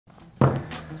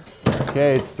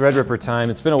Okay, it's Threadripper time.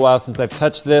 It's been a while since I've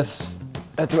touched this.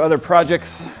 I had some other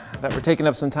projects that were taking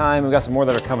up some time. We've got some more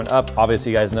that are coming up.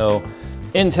 Obviously, you guys know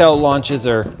Intel launches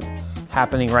are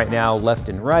happening right now, left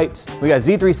and right. We got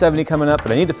Z370 coming up,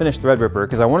 but I need to finish Threadripper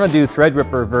because I want to do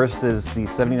Threadripper versus the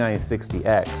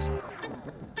 7950X.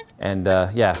 And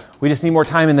yeah, we just need more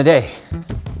time in the day.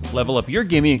 Level up your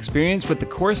gaming experience with the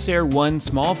Corsair One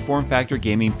small form factor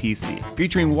gaming PC,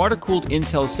 featuring water-cooled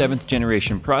Intel 7th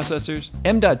generation processors,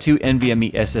 M.2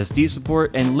 NVMe SSD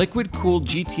support, and liquid-cooled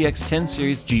GTX 10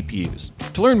 series GPUs.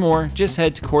 To learn more, just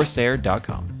head to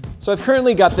Corsair.com. So I've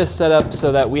currently got this set up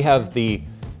so that we have the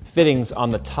fittings on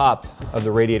the top of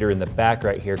the radiator in the back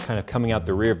right here, kind of coming out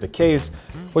the rear of the case,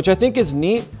 which I think is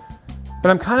neat. But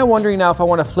I'm kind of wondering now if I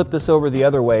want to flip this over the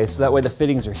other way so that way the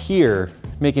fittings are here,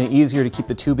 making it easier to keep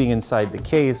the tubing inside the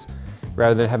case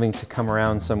rather than having to come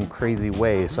around some crazy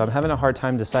way. So I'm having a hard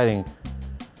time deciding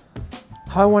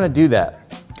how I want to do that.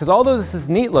 Because although this is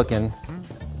neat looking,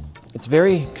 it's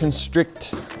very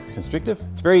constrictive?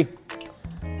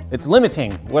 It's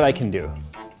limiting what I can do.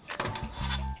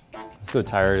 I'm so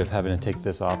tired of having to take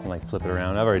this off and like flip it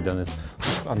around. I've already done this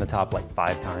on the top like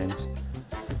 5 times.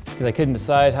 Because I couldn't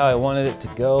decide how I wanted it to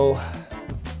go.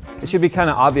 It should be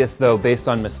kind of obvious though, based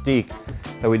on Mystique,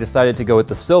 that we decided to go with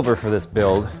the silver for this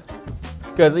build.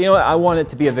 Because you know what, I want it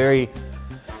to be a very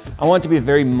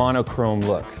monochrome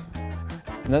look.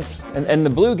 And the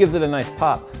blue gives it a nice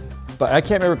pop. But I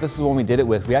can't remember if this is the one we did it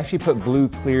with. We actually put blue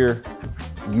clear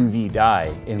UV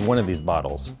dye in one of these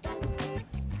bottles.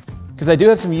 Because I do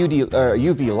have some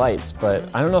UV lights, but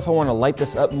I don't know if I want to light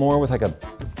this up more with like a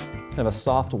kind of a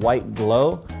soft white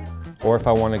glow, or if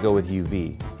I want to go with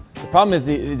UV. The problem is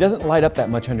it doesn't light up that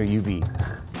much under UV.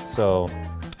 So,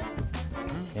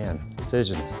 man,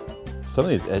 decisions. Some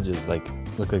of these edges like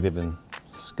look like they've been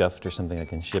scuffed or something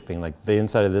like in shipping. Like the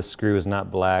inside of this screw is not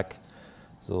black.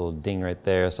 There's a little ding right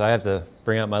there. So I have to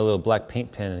bring out my little black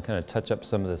paint pen and kind of touch up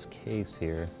some of this case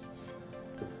here.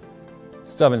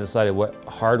 Still haven't decided what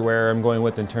hardware I'm going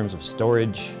with in terms of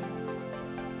storage.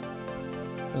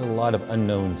 There's a lot of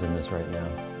unknowns in this right now.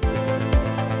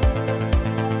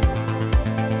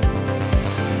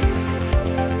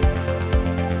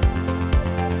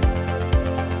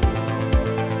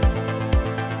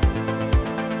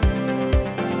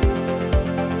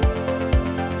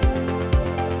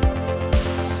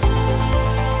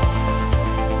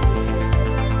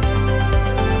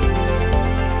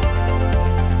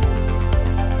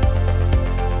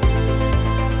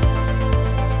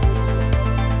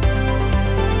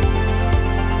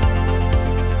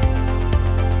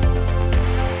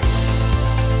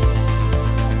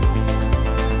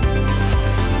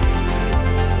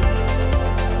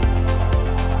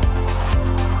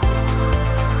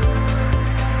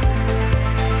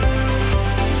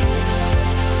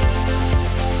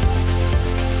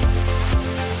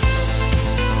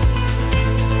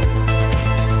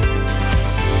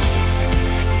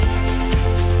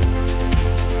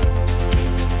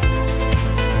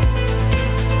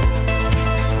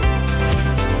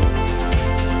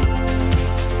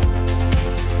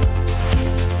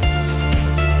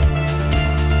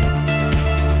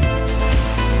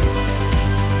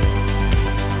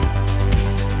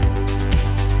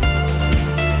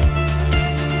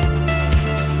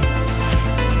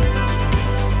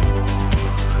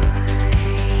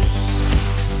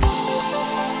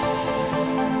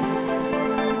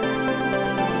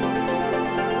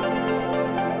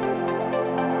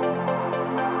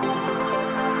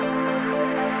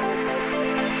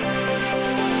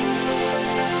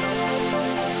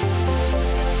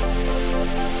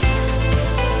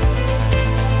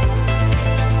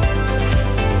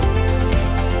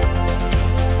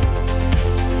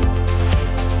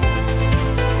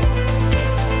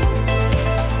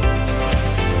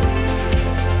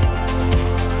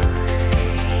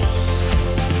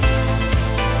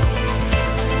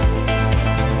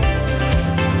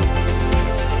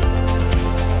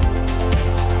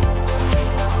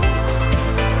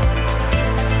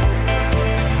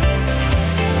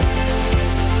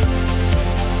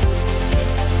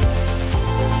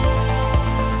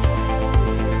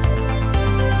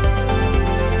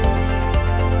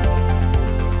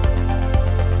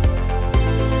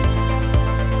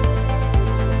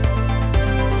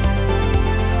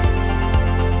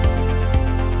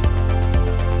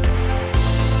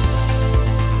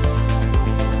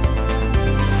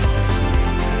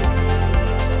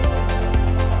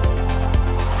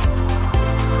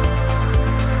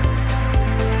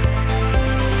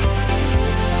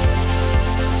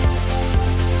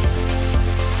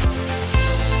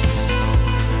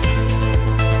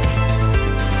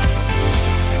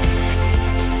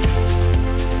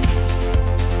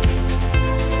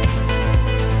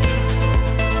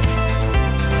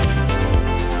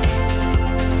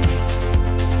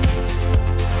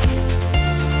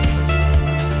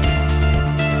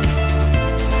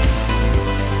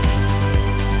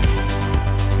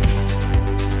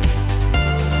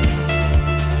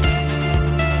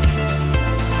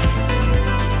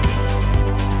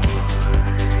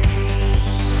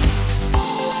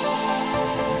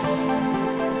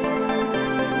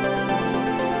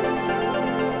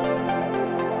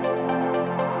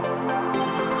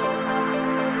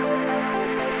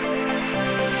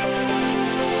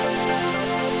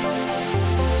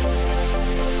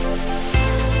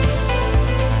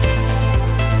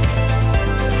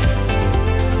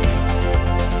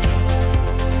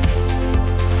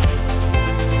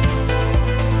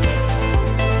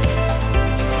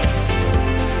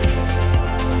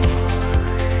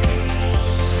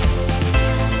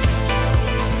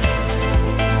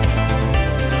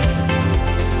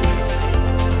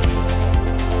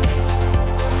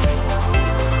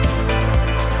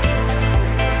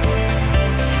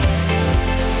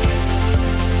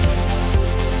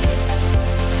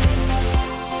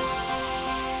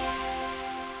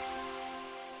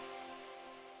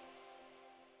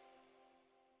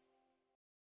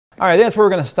 All right, that's where we're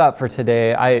gonna stop for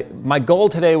today. My goal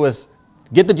today was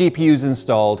get the GPUs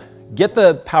installed, get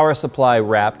the power supply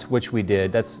wrapped, which we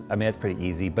did. That's pretty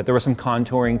easy, but there was some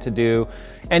contouring to do,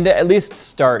 and to at least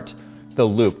start the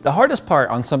loop. The hardest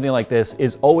part on something like this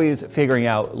is always figuring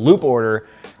out loop order,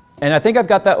 and I think I've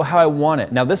got that how I want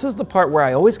it. Now, this is the part where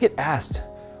I always get asked,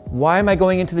 why am I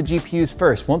going into the GPUs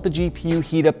first? Won't the GPU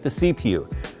heat up the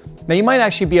CPU? Now, you might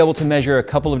actually be able to measure a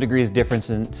couple of degrees difference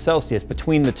in Celsius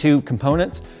between the two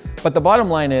components, but the bottom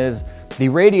line is the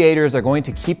radiators are going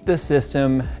to keep the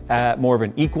system at more of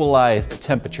an equalized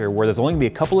temperature where there's only gonna be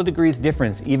a couple of degrees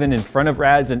difference even in front of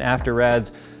rads and after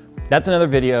rads. That's another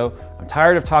video. I'm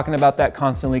tired of talking about that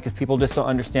constantly because people just don't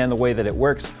understand the way that it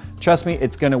works. Trust me,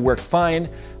 it's gonna work fine,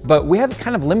 but we have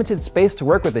kind of limited space to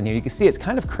work with in here. You can see it's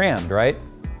kind of crammed, right?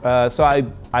 So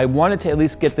I wanted to at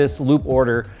least get this loop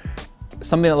order,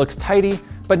 something that looks tidy,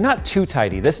 but not too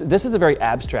tidy. This is a very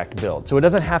abstract build, so it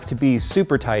doesn't have to be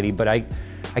super tidy, but I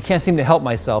can't seem to help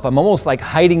myself. I'm almost like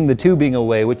hiding the tubing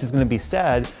away, which is gonna be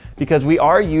sad because we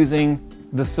are using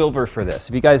the silver for this.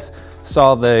 If you guys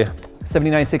saw the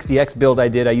 7960X build I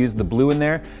did, I used the blue in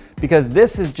there because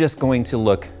this is just going to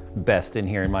look best in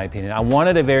here in my opinion. I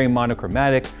wanted a very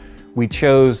monochromatic. We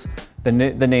chose the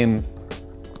name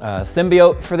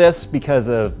Symbiote for this because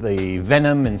of the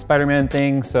Venom and Spider-Man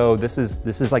thing. So this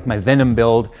is like my Venom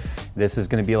build. This is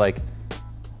gonna be like,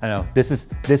 I don't know,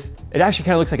 it actually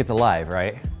kind of looks like it's alive,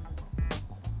 right?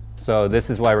 So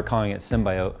this is why we're calling it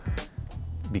Symbiote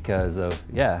because of,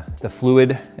 yeah, the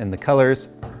fluid and the colors.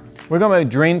 We're going to a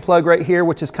drain plug right here,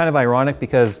 which is kind of ironic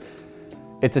because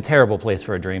it's a terrible place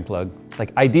for a drain plug.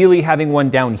 Like ideally having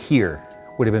one down here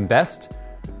would have been best.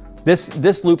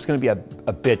 This loop's gonna be a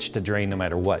bitch to drain no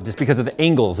matter what, just because of the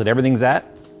angles that everything's at.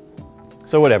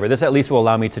 So whatever, this at least will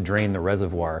allow me to drain the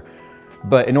reservoir.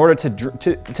 But in order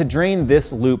to drain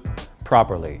this loop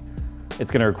properly, it's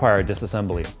gonna require a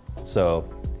disassembly. So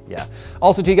yeah.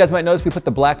 Also, too, you guys might notice we put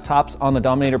the black tops on the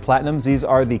Dominator Platinums. These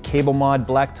are the Cable Mod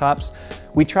black tops.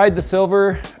 We tried the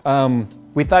silver.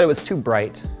 We thought it was too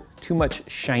bright, too much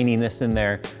shininess in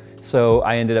there. So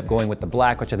I ended up going with the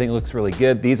black, which I think looks really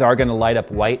good. These are gonna light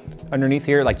up white underneath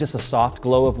here, like just a soft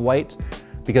glow of white,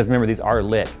 because remember, these are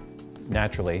lit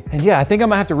naturally. And yeah, I think I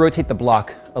might have to rotate the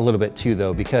block a little bit too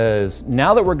though, because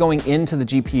now that we're going into the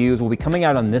GPUs, we'll be coming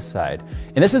out on this side.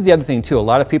 And this is the other thing too, a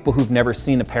lot of people who've never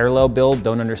seen a parallel build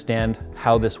don't understand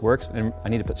how this works. And I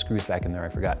need to put screws back in there, I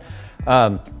forgot.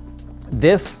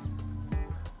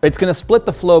 It's gonna split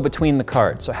the flow between the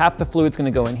cards. So half the fluid's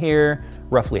gonna go in here,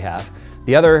 roughly half.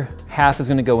 The other half is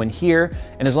gonna go in here,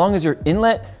 and as long as your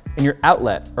inlet and your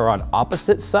outlet are on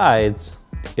opposite sides,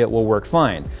 it will work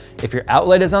fine. If your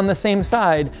outlet is on the same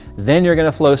side, then you're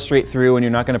gonna flow straight through and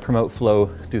you're not gonna promote flow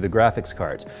through the graphics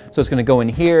cards. So it's gonna go in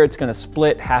here, it's gonna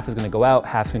split, half is gonna go out,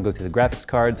 half's gonna go through the graphics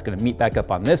card, it's gonna meet back up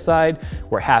on this side,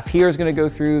 where half here is gonna go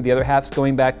through, the other half's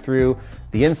going back through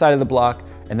the inside of the block,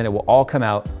 and then it will all come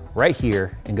out right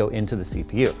here and go into the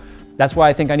CPU. That's why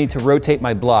I think I need to rotate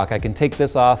my block. I can take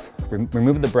this off,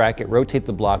 remove the bracket, rotate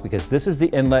the block, because this is the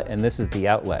inlet and this is the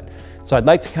outlet. So I'd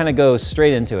like to kind of go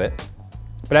straight into it,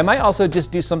 but I might also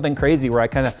just do something crazy where I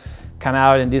kind of come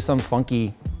out and do some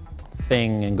funky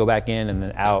thing and go back in and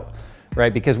then out,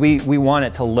 right? Because we want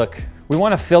it to look, we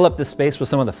want to fill up the space with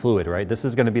some of the fluid, right? This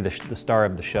is going to be the star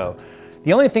of the show.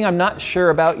 The only thing I'm not sure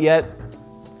about yet,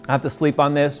 I have to sleep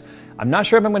on this. I'm not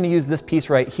sure if I'm gonna use this piece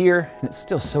right here, and it's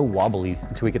still so wobbly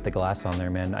until we get the glass on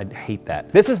there, man. I hate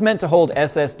that. This is meant to hold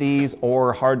SSDs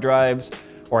or hard drives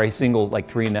or a single like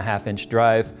 3.5-inch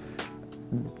drive.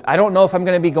 I don't know if I'm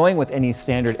gonna be going with any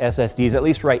standard SSDs, at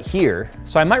least right here.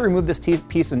 So I might remove this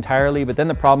piece entirely, but then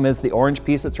the problem is the orange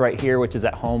piece that's right here, which is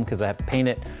at home because I have to paint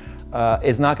it,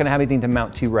 is not gonna have anything to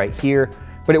mount to right here,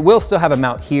 but it will still have a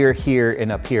mount here, here,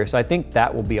 and up here. So I think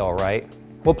that will be all right.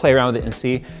 We'll play around with it and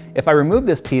see. If I remove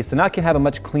this piece, then I can have a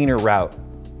much cleaner route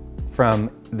from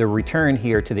the return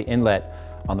here to the inlet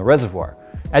on the reservoir.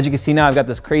 As you can see now, I've got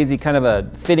this crazy kind of a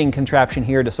fitting contraption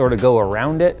here to sort of go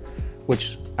around it,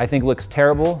 which I think looks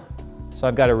terrible. So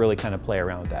I've got to really kind of play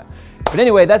around with that. But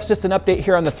anyway, that's just an update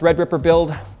here on the Threadripper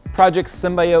build. Project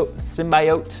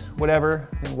Symbiote, whatever.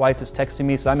 My wife is texting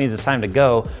me, so that means it's time to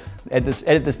go.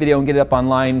 Edit this video and get it up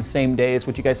online same day as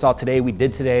what you guys saw today, we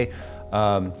did today.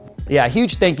 Yeah,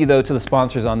 huge thank you though to the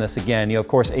sponsors on this again. You know, of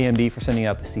course, AMD for sending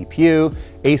out the CPU,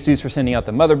 ASUS for sending out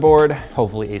the motherboard.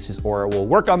 Hopefully ASUS Aura will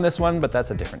work on this one, but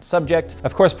that's a different subject.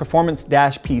 Of course,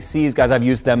 Performance-PCs, guys, I've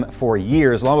used them for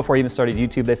years. Long before I even started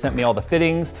YouTube, they sent me all the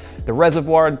fittings, the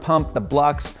reservoir and pump, the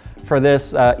blocks for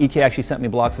this. EK actually sent me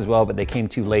blocks as well, but they came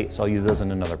too late, so I'll use those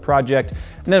in another project.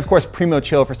 And then of course, Primo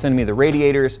Chill for sending me the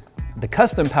radiators. the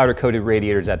custom powder-coated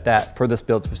radiators at that for this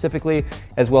build specifically,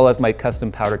 as well as my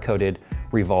custom powder-coated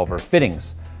revolver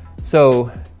fittings.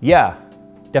 So yeah,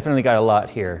 definitely got a lot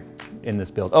here in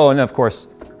this build. Oh, and of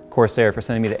course, Corsair for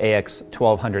sending me the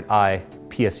AX1200i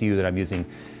PSU that I'm using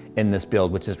in this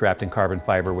build, which is wrapped in carbon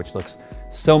fiber, which looks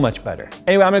so much better.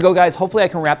 Anyway, I'm gonna go, guys. Hopefully I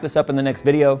can wrap this up in the next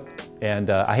video. And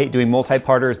I hate doing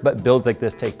multi-parters, but builds like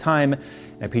this take time. And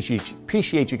I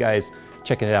appreciate you guys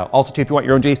checking it out. Also too, if you want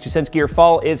your own JayzTwoCents gear,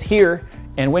 fall is here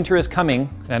and winter is coming.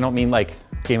 And I don't mean like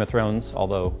Game of Thrones,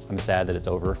 although I'm sad that it's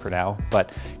over for now,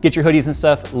 but get your hoodies and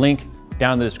stuff, link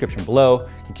down in the description below.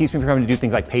 It keeps me from having to do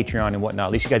things like Patreon and whatnot.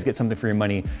 At least you guys get something for your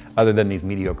money other than these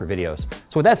mediocre videos.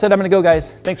 So with that said, I'm gonna go,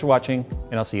 guys. Thanks for watching,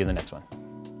 and I'll see you in the next one.